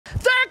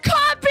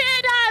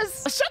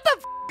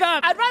fuck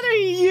up. I'd rather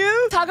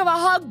you talk about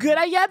how good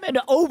I am in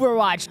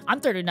Overwatch. I'm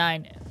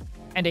 39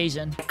 and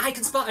Asian. I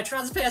can spot a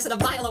trans person a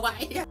mile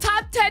away.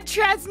 Top 10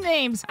 trans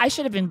names. I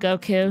should have been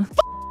Goku.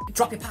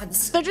 Drop your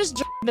pants. They're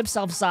just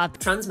themselves up.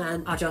 Trans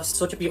men are just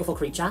such a beautiful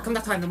creature. Come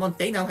that time of the month,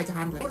 they know how to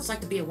handle it. What it's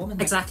like to be a woman.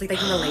 Exactly, they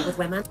can relate with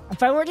women.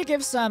 If I were to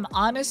give some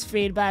honest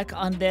feedback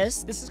on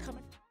this is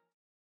coming.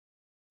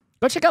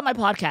 Go check out my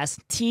podcast,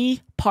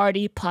 Tea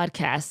Party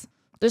Podcast.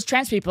 There's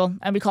trans people,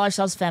 and we call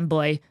ourselves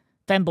femboys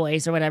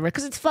or whatever,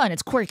 because it's fun,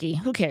 it's quirky,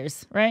 who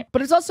cares, right?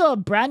 But it's also a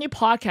brand new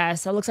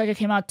podcast that looks like it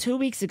came out 2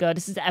 weeks ago.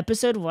 This is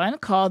episode 1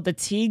 called the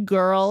Tea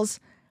Girls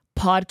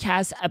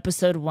Podcast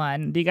Episode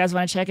 1. Do you guys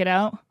want to check it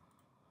out?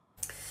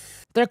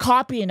 They're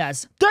copying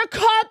us. They're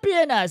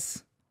copying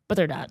us! But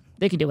they're not.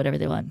 They can do whatever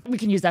they want. We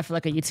can use that for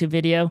like a YouTube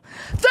video.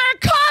 They're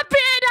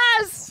copying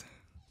us!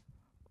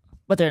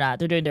 But they're not.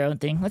 They're doing their own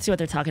thing. Let's see what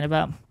they're talking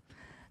about.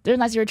 Didn't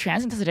realize you were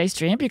trans until today's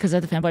stream because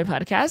of the Fanboy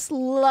Podcast.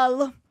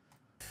 Lol.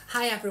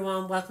 Hi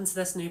everyone, welcome to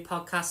this new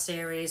podcast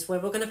series where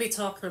we're going to be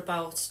talking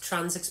about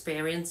trans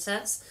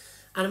experiences,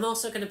 and I'm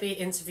also going to be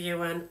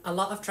interviewing a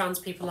lot of trans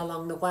people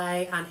along the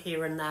way and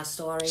hearing their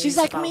stories. She's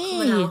like about me.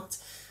 Coming out,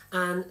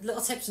 and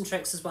little tips and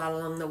tricks as well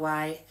along the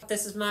way.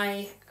 This is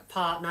my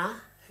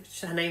partner.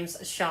 Her name's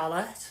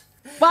Charlotte.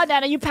 Wow,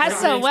 Nana, you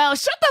passed so well.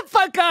 Shut the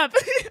fuck up.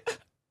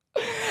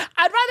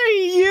 I'd rather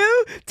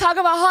you talk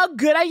about how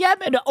good I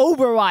am in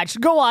Overwatch.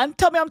 Go on,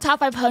 tell me I'm top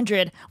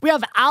 500. We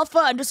have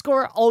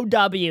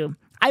Alpha_OW.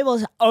 I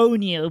will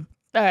own you.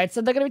 All right, so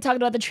they're going to be talking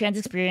about the trans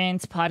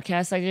experience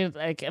podcast. I do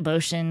like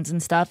emotions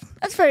and stuff.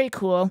 That's very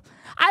cool.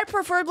 I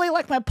preferably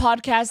like my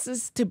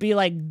podcasts to be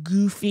like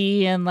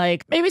goofy and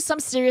like maybe some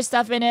serious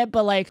stuff in it,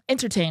 but like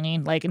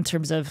entertaining, like in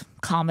terms of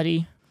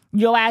comedy.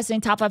 Yo ass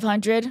in top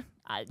 500?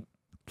 I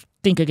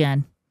think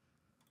again.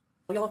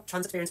 What your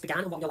trans experience began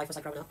and what your life was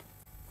like growing up.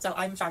 So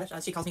I'm Charlotte,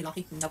 as she calls me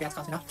Lockie. Nobody else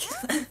calls me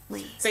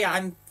that. So yeah,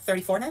 I'm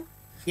 34 now.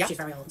 Yeah. She's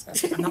very old.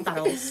 I'm not that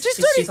old.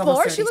 She's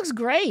almost 34. 30. She looks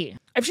great.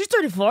 If she's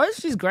 34,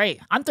 she's great.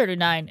 I'm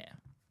 39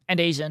 and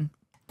Asian.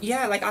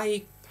 Yeah, like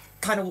I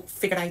kind of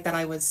figured out that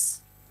I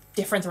was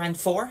different around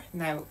 4.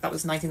 Now, that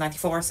was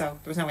 1994, so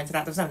there was no into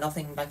that. There was no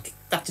nothing, like,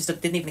 that just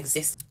didn't even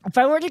exist. If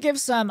I were to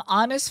give some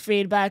honest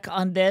feedback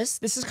on this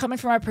is coming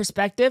from my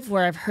perspective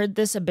where I've heard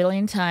this a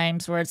billion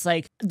times, where it's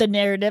like the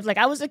narrative, like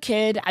I was a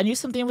kid, I knew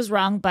something was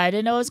wrong, but I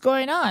didn't know what was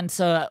going on.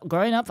 So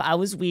growing up, I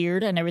was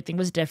weird and everything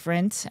was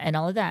different and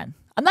all of that.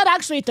 I'm not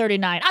actually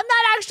 39. I'm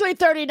not actually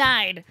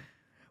 39.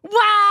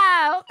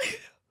 Wow.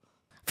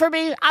 For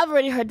me, I've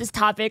already heard this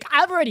topic.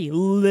 I've already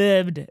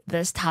lived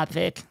this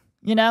topic.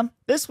 You know,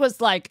 this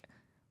was like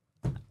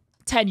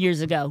 10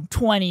 years ago,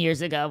 20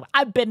 years ago.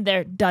 I've been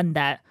there, done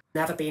that.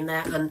 Never been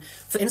there, and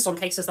in some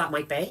cases that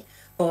might be,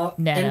 but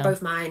in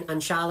both mine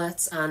and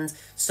Charlotte's and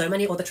so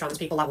many other trans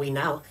people that we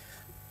know,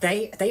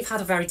 they've had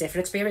a very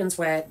different experience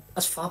where,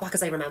 as far back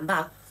as they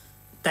remember,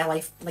 their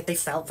life, like they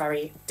felt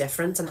very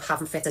different and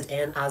haven't fitted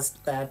in as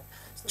their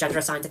gender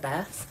assigned at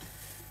birth.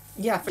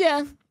 Yeah.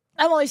 Yeah.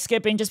 I'm only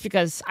skipping just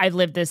because I've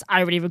lived this.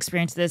 I already have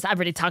experienced this. I've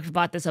already talked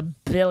about this a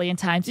billion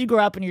times. You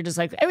grow up and you're just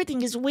like,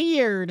 everything is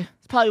weird.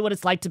 It's probably what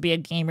it's like to be a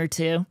gamer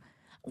too.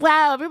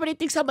 Wow, everybody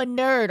thinks I'm a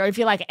nerd. Or if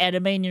you like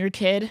anime and you're a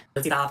kid.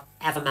 That I've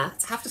ever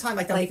met. Half the time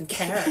I don't even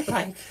care.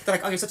 Like, they're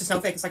like, oh, you're such a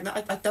snowflake. It's like, no,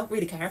 I don't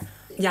really care.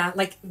 Yeah,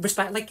 like,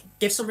 respect, like,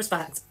 give some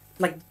respect.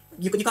 Like,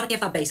 you gotta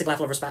give that basic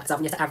level of respect,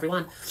 haven't you, to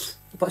everyone.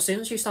 But as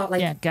soon as you start,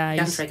 like,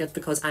 getting triggered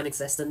because I'm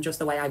existing just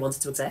the way I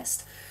wanted to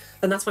exist,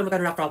 then that's when we're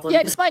going to have problems.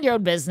 Yeah, just mind your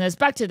own business.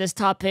 Back to this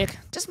topic.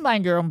 Just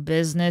mind your own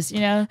business, you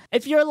know?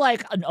 If you're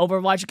like an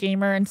Overwatch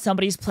gamer and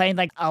somebody's playing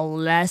like a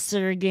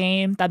lesser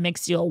game that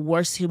makes you a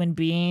worse human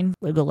being,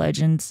 League of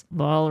Legends,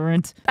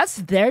 Valorant, that's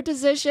their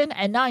decision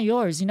and not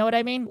yours. You know what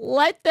I mean?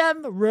 Let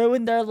them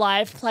ruin their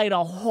life playing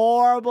a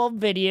horrible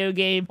video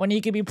game when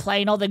you could be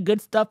playing all the good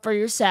stuff for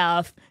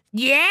yourself.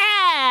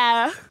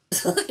 Yeah!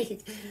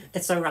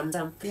 It's so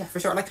random. Yeah, for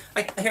sure.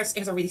 Like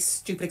here's a really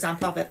stupid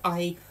example of it.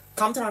 I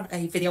commented on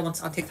a video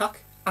once on TikTok,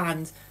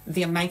 and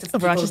the amount of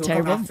people who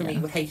come after me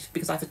would hate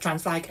because I have a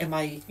trans flag in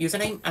my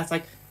username. And it's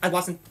like, no,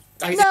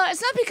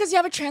 it's not because you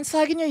have a trans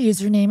flag in your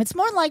username. It's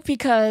more like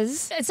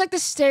because it's like the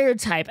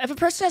stereotype. If a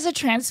person has a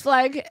trans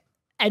flag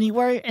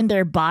anywhere in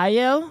their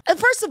bio, and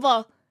first of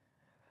all,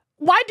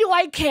 why do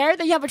I care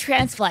that you have a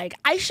trans flag?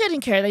 I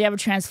shouldn't care that you have a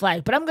trans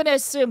flag, but I'm going to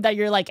assume that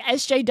you're like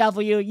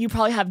SJW, you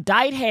probably have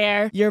dyed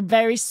hair, you're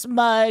very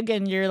smug,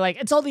 and you're like,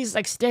 it's all these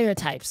like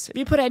stereotypes. If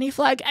you put any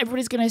flag,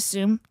 everybody's going to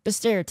assume the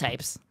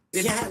stereotypes.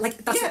 Yeah,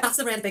 like, that's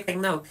the really big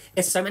thing, though,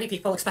 is so many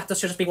people expect us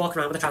to just be walking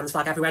around with a trans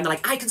flag everywhere, and they're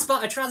like, I can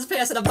spot a trans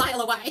person a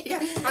mile away.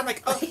 Yeah, I'm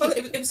like, oh, well,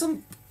 it was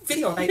some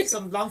video about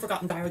some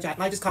long-forgotten Gyrojet,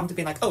 and I just commented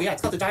being like, oh yeah,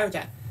 it's called the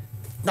Gyrojet.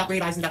 Not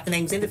realising that the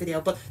name's in the video,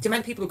 but the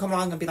amount of people who come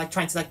along and be like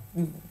trying to like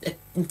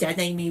dead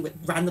name me with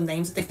random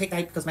names that they picked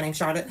out because my name's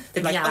Charlotte,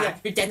 they're like, oh yeah,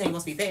 your dead name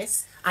must be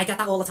this. I get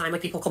that all the time,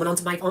 like people coming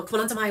onto my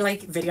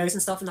like videos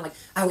and stuff, and they're like,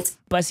 oh, it's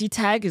Bussy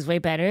tag is way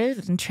better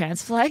than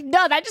trans flag.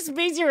 No, that just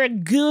means you're a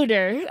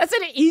gooner. That's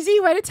an easy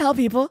way to tell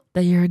people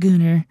that you're a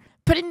gooner.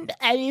 Putting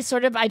any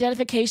sort of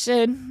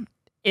identification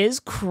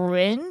is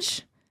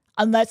cringe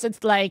Unless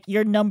it's like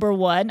you're number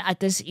one at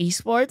this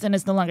esports and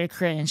it's no longer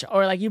cringe.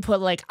 Or like you put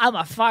like, I'm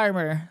a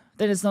farmer,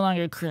 then it's no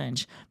longer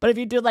cringe. But if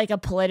you do like a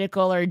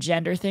political or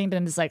gender thing,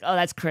 then it's like, oh,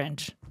 that's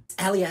cringe.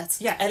 Elliot.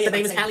 Yeah, Elliot. The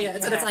name is Elliot.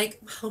 Yeah. And it's like,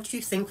 how do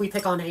you think we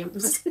pick our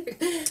names?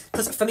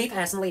 Because for me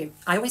personally,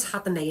 I always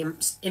had the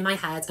names in my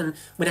head, and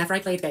whenever I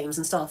played games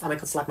and stuff, and I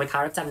could select my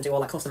character and do all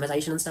that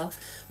customization and stuff,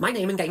 my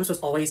name in games was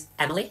always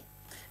Emily.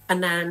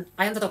 And then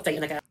I ended up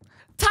dating a girl.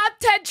 Top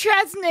 10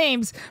 trans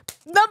names.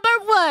 Number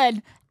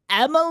 1,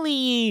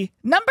 Emily.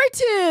 Number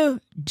 2,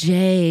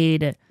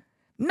 Jade.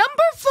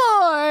 Number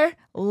 4,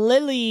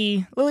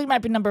 Lily. Lily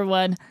might be number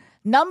 1.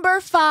 Number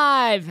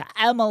 5,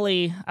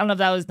 Emily. I don't know if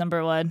that was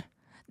number 1.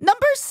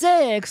 Number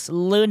 6,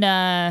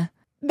 Luna.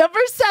 Number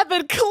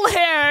 7,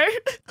 Claire.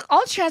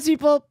 All trans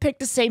people pick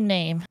the same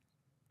name.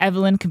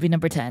 Evelyn could be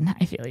number 10.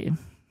 I feel you.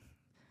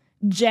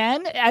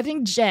 Jen. I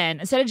think Jen.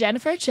 Instead of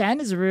Jennifer, Jen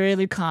is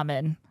really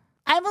common.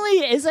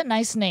 Emily is a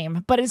nice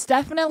name, but it's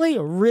definitely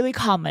really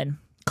common.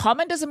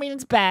 Common doesn't mean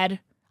it's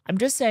bad. I'm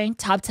just saying,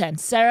 top 10.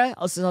 Sarah,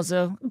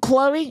 also.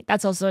 Chloe,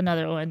 that's also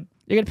another one.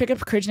 You're going to pick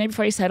up a cringe name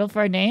before you settle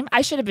for a name?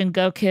 I should have been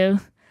Goku.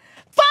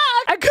 Fuck!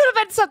 I could have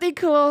been something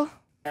cool.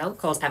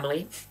 Called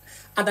Emily.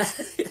 And then,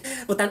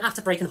 but then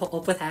after breaking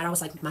up with her, I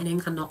was like, my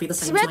name cannot be the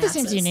same Samantha as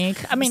my seems unique.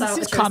 I mean, so this is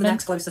I chose common. The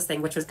next closest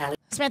thing, which was Ellie.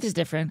 Samantha's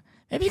different.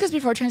 Maybe because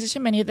before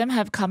transition, many of them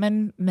have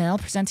common male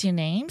presenting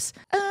names.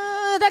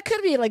 That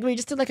could be like we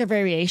just did like a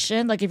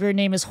variation. Like if your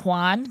name is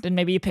Juan, then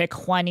maybe you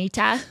pick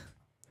Juanita.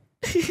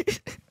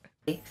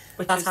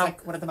 Which is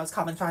like one of the most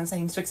common trans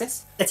names to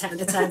exist. It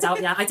turns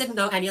out, yeah. I didn't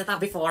know any of that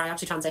before I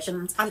actually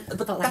transitioned.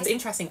 But that's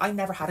interesting. I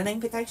never had a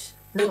name picked out.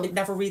 No. It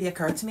never really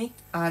occurred to me.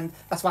 And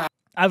that's why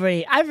I've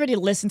already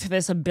listened to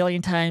this a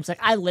billion times. Like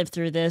I lived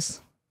through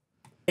this.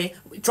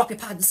 Drop your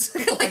pants.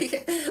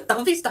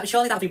 Like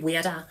surely that'd be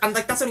weirder. And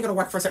like that's only going to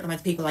work for a certain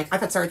amount of people. Like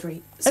I've had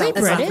surgery, Are so they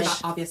it's not British?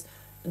 that obvious.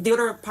 The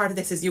other part of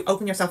this is you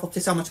open yourself up to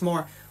so much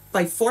more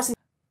by forcing.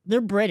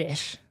 They're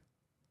British,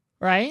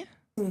 right?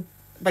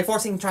 By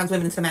forcing trans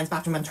women into the men's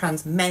bathroom and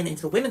trans men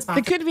into the women's It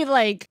bathroom. could be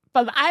like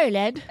from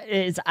Ireland.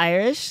 It's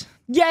Irish.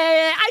 Yeah.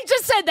 I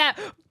just said that.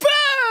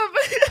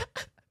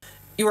 Boom.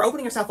 You were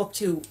opening yourself up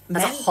to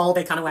men. That's a whole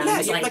big kind of way. Yeah,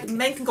 It's like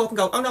men can go up and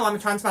go, oh no, I'm a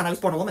trans man. I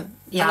was born a woman.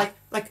 Yeah. And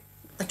like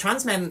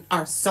trans men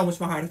are so much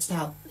more harder to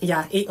tell.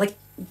 Yeah, like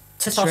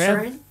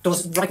testosterone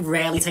does like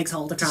rarely takes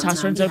hold of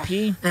trans men.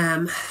 Testosterone's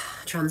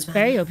OP. Trans men.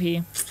 Very OP.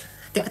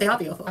 They are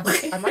beautiful.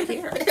 I'm right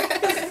here.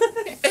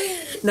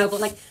 No, but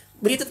like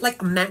we need to like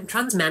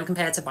trans men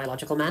compared to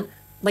biological men.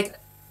 Like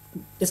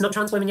it's not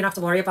trans women you have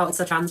to worry about. It's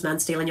the trans men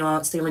stealing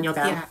your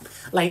girl. Yeah.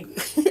 Like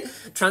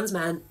trans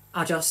men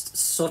are just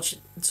such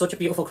a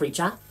beautiful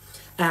creature.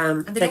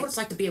 And they know what it's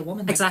like to be a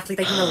woman. Exactly,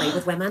 they can relate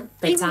with women.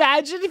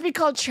 Imagine if we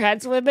called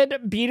trans women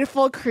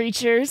beautiful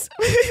creatures,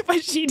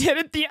 but she did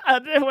it the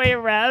other way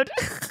around.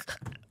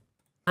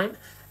 Like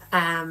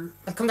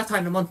come that time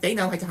of the month, they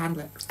know how to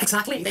handle it.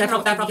 Exactly. They're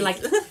probably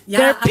like, yeah,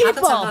 They're I've had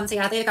the people. auntie,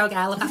 there you go,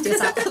 girl, look after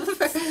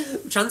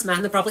yourself. Trans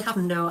men, they probably have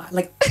no,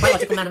 like,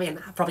 biological men, I mean,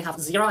 probably have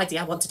zero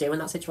idea what to do in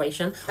that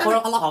situation. Or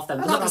a lot of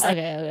them.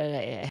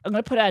 Okay. I'm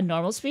going to put it at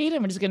normal speed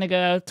and we're just going to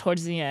go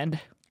towards the end.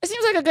 It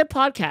seems like a good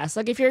podcast.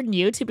 Like if you're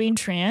new to being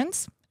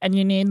trans and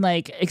you need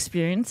like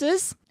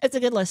experiences, it's a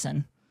good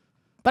listen.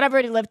 But I've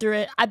already lived through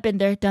it. I've been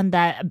there, done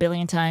that a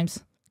billion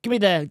times. Give me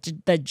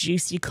the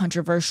juicy,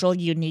 controversial,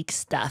 unique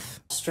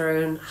stuff.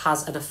 Testosterone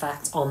has an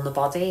effect on the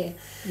body.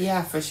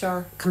 Yeah, for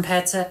sure.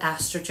 Compared to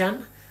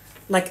estrogen.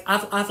 Like,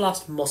 I've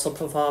lost muscle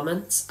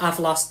performance. I've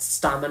lost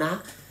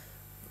stamina.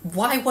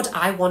 Why would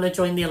I want to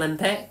join the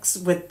Olympics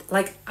with,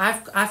 like,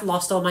 I've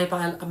lost all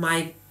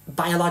my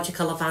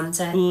biological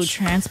advantage. Ooh,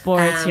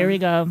 transports. Here we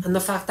go. And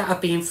the fact that I've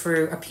been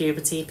through a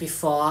puberty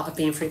before, I've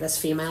been through this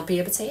female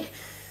puberty,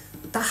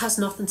 that has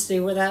nothing to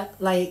do with it.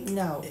 Like,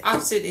 no,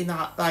 absolutely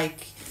not.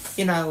 Like,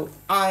 you know,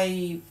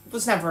 I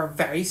was never a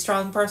very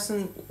strong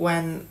person.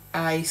 When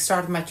I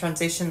started my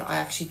transition, I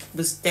actually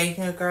was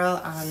dating a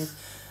girl, and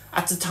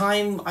at the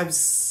time I was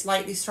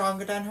slightly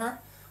stronger than her.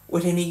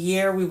 Within a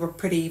year we were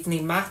pretty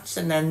evenly matched,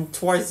 and then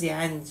towards the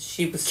end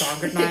she was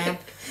stronger than I am.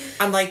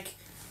 And like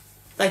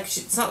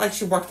it's not like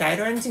she worked out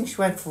or anything, she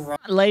went for a run.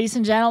 Ladies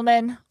and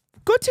gentlemen,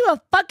 go to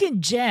a fucking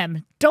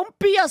gym. Don't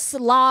be a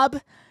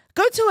slob.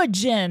 Go to a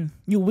gym,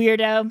 you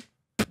weirdo.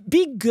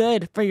 Be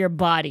good for your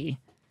body.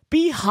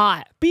 Be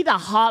hot. Be the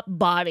hot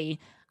body.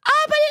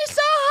 Ah, but it's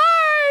so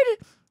hard.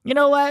 You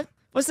know what?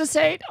 What's the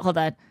saying? Hold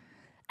on.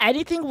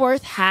 Anything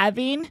worth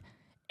having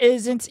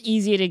isn't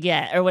easy to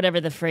get, or whatever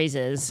the phrase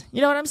is.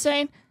 You know what I'm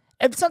saying?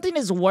 If something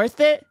is worth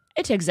it,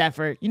 it takes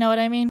effort. You know what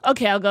I mean?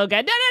 Okay, I'll go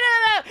again. No.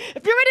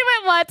 If you already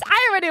went once,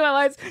 I already went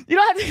once. You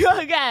don't have to go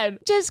again.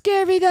 Just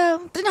scare me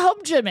though. Then home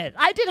gym it.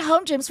 I did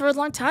home gyms for a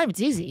long time.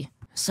 It's easy.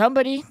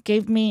 Somebody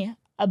gave me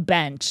a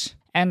bench,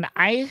 and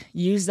I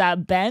use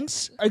that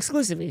bench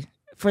exclusively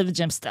for the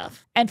gym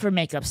stuff and for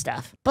makeup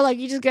stuff. But like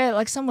you just get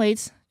like some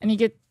weights and you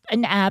get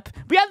an app.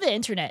 We have the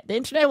internet. The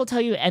internet will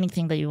tell you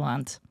anything that you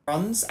want.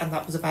 Runs, and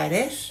that was about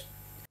it.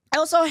 I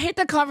also hate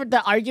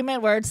the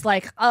argument where it's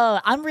like, oh,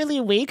 I'm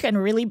really weak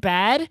and really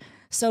bad,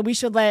 So we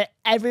should let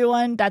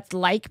everyone that's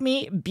like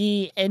me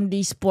be in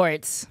these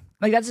sports.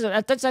 Like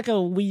that's like a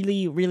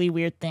really, really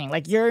weird thing.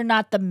 Like you're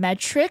not the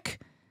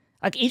metric.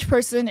 Like each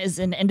person is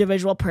an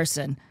individual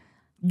person.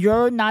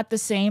 You're not the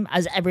same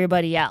as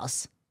everybody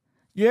else.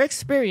 Your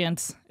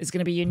experience is going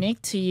to be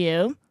unique to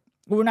you.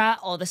 We're not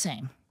all the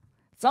same.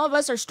 Some of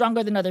us are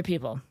stronger than other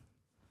people.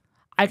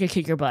 I could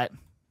kick your butt.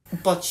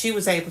 But she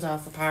was able to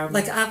have empowerment.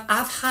 Like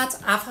I've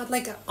had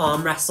like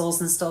arm wrestles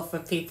and stuff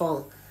with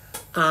people,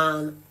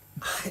 and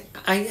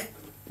I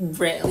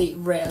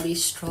really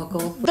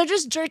struggle. They're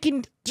just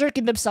jerking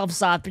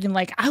themselves off, being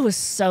like, I was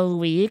so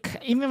weak.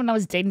 Even when I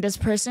was dating this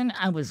person,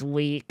 I was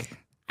weak.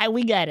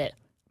 We get it.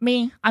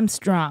 Me, I'm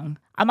strong.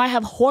 I might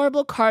have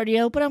horrible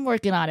cardio, but I'm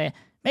working on it.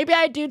 Maybe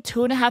I do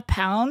 2.5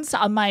 pounds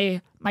on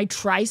my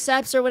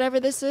triceps or whatever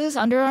this is,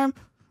 underarm.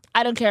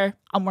 I don't care.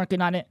 I'm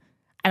working on it.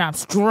 And I'm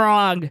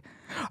strong.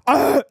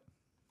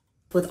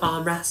 With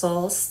arm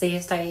wrestles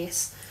these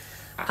days.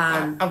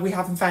 And we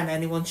haven't found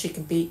anyone she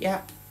can beat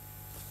yet.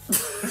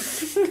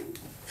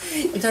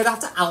 You don't have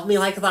to out me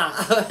like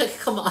that.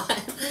 Come on.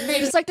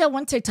 It's like that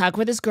one TikTok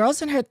where this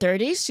girl's in her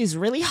 30s. She's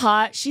really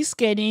hot. She's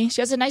skinny.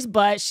 She has a nice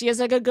butt. She has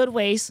like a good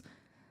waist.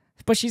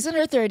 But she's in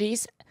her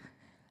 30s.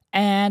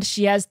 And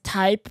she has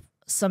type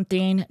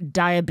something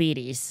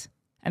diabetes.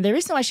 And the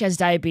reason why she has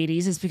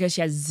diabetes is because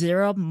she has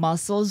zero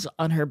muscles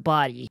on her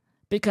body.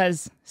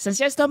 Because since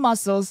she has no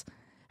muscles,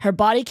 her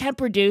body can't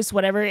produce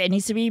whatever it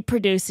needs to be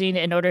producing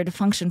in order to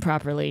function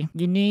properly.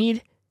 You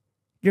need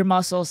your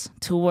muscles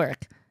to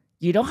work.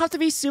 You don't have to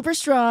be super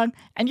strong,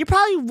 and you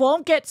probably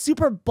won't get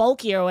super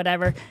bulky or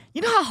whatever.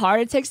 You know how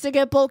hard it takes to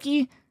get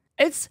bulky?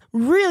 It's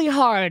really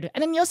hard.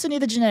 And then you also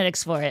need the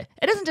genetics for it.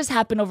 It doesn't just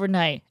happen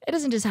overnight. It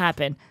doesn't just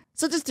happen.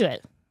 So just do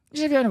it.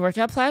 You should be on a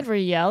workout plan where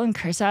you yell and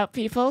curse out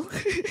people.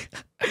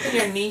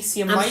 Your niece,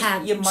 you might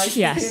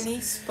yes. be your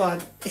niece,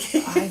 but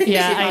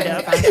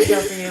I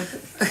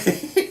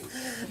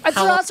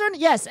know.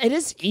 Yes, it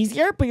is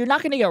easier, but you're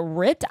not going to get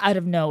ripped out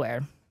of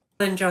nowhere.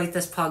 Enjoyed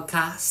this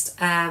podcast.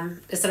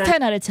 Is there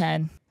 10 out of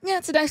 10. Yeah,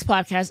 it's a nice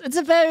podcast. It's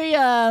a very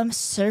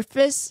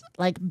surface,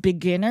 like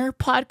beginner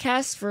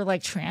podcast for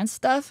like trans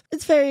stuff.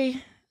 It's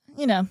very,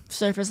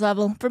 surface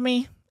level. For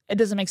me, it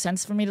doesn't make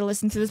sense for me to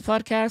listen to this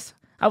podcast.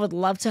 I would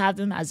love to have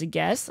them as a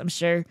guest. I'm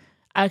sure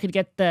I could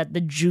get the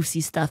juicy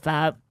stuff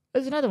out.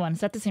 There's another one. Is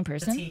that the same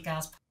person?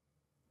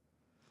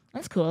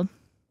 That's cool.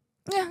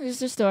 Yeah, it's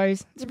just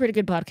stories. It's a pretty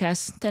good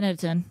podcast. 10 out of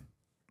 10.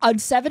 On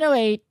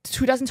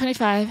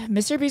 7/08/2025,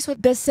 Mr. Beast will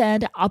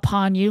descend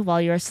upon you while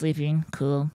you are sleeping. Cool.